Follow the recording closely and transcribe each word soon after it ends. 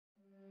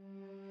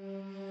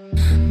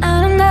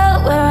I don't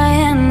know where I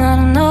am, I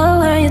don't know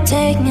where you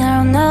take me, I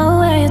don't know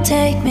where you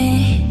take me.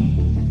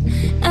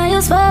 I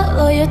just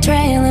follow your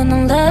trail and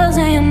I'm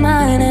losing your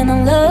mind and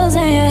I'm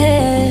losing your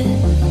head.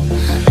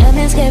 Let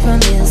me escape from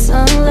this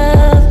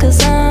love,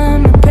 cause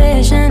I'm a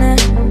prisoner.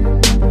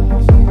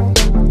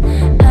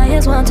 I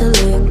just want to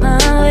look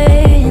my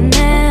way and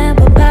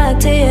never back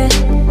to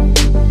you.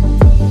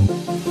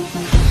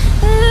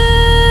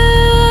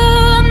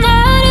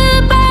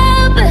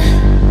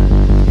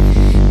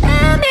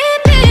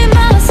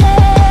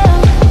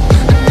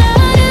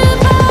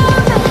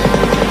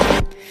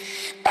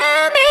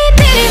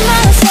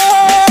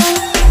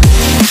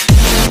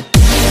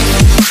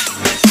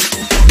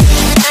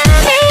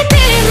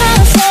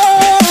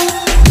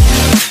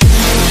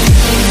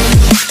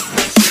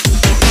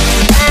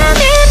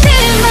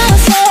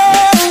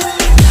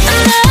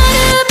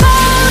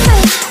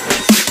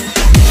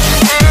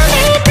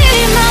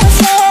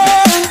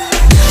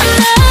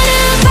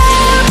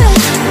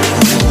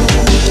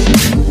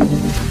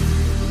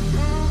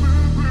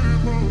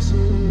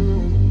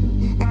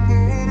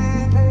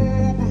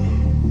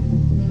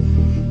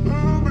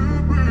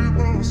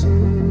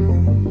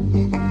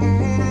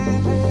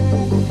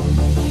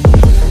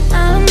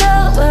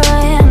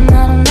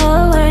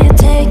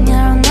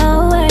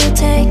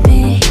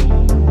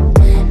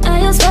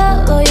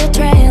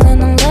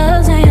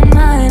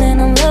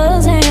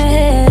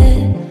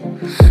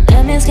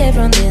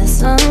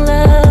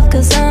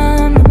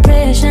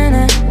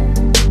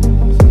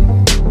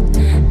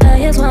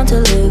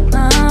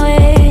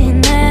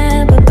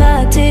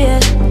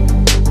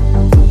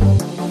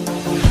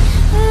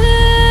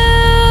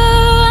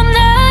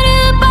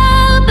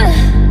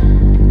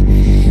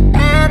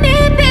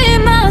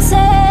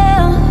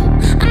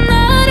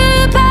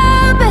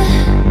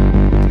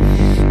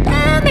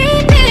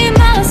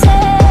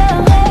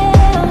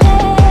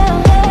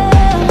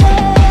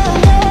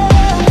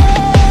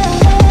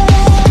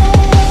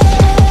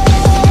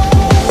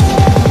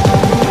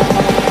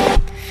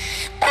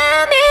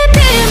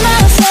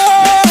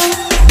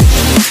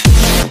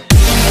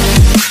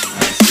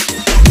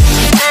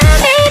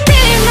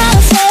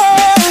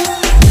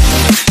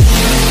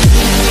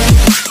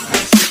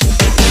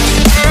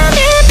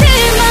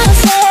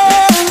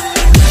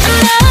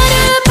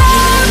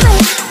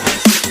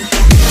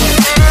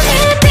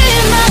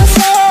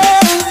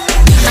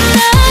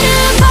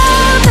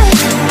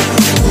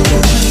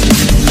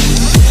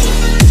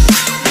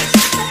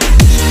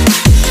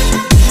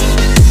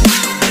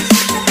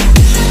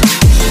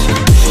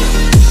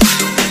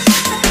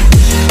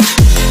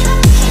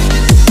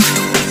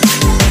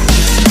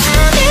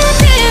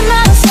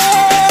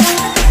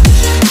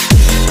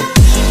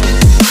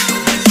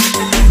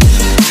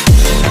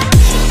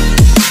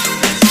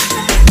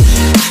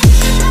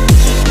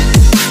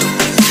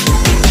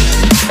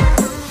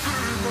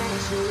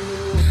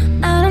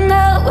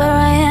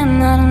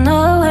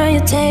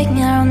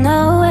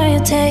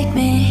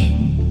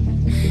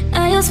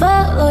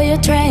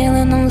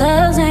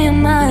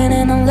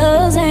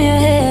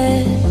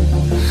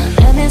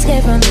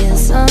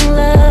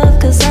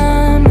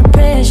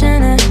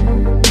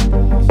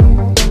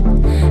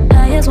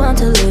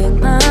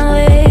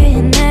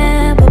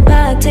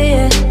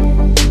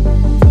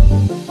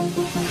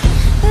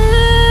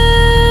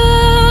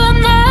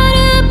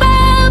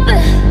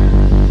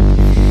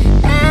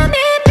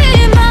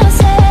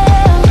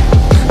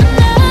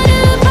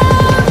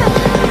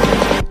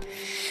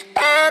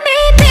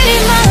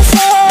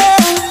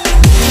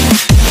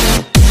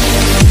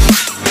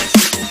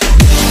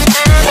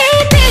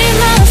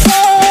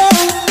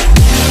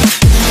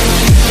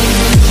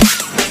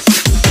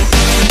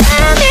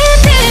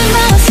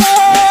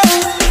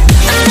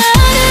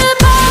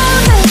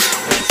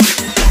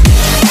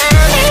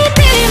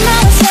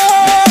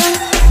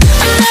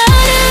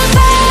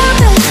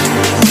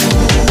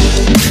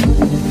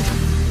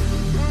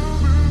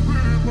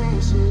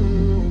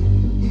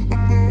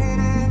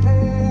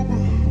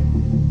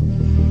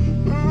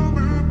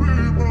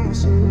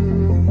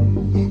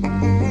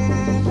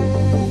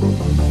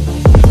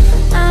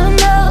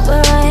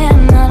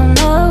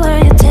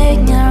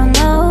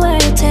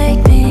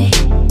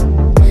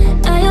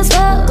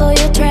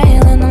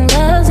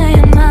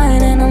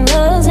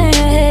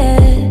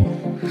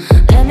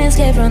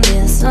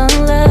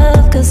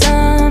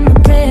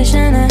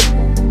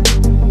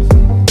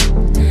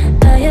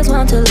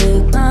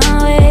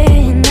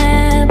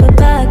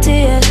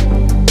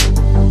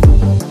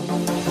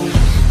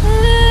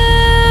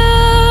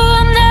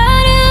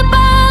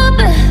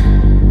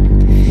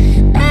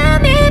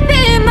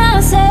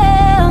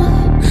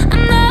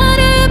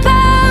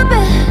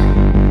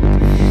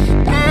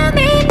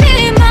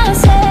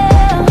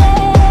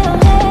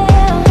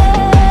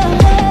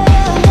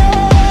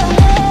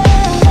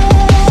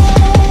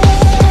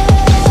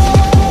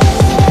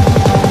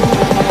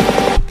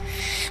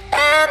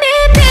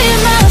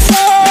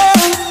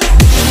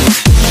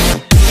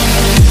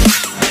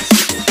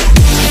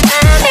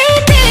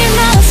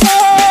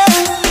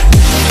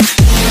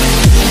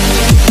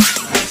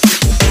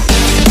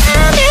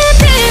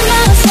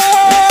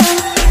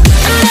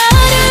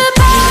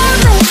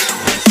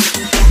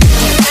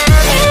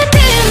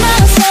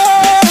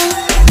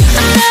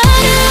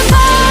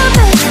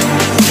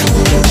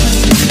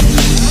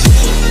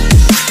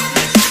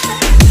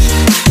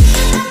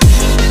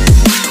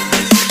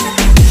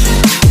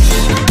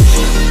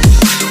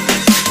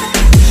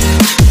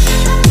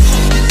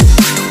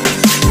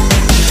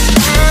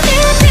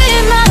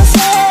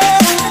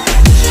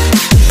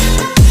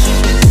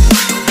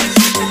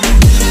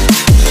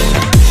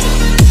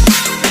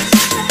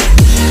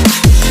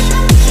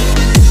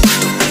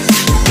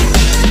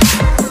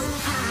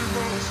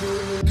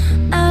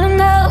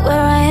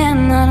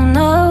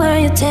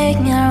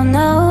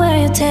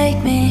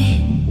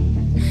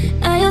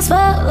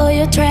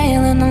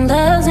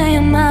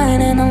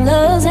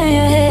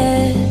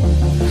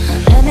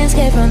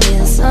 from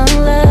this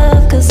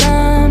love, 'cause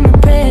I'm a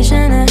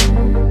prisoner.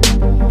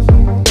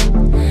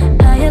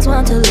 I just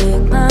want to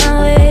look my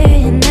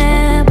way and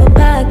never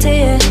back to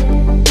you.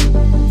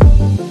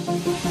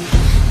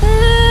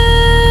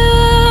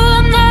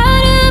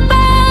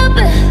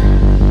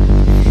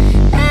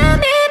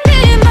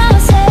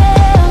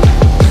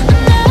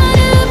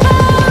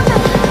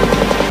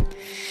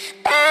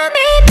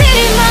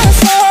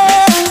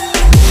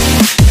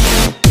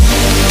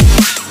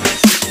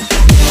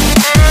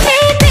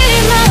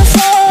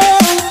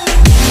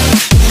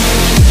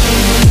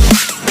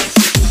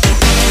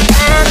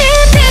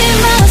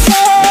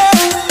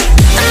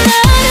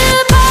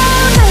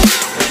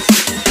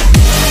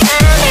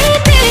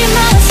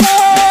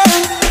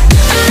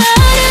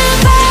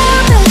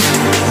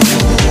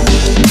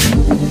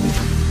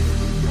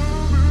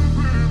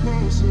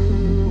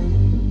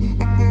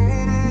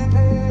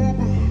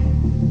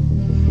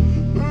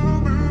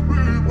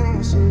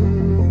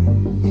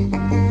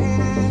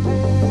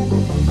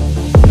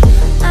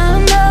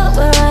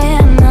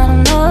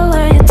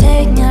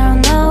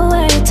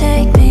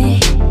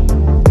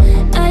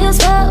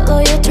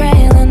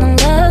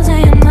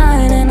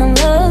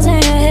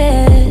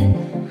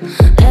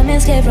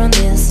 From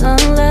this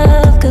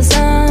love, 'cause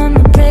I'm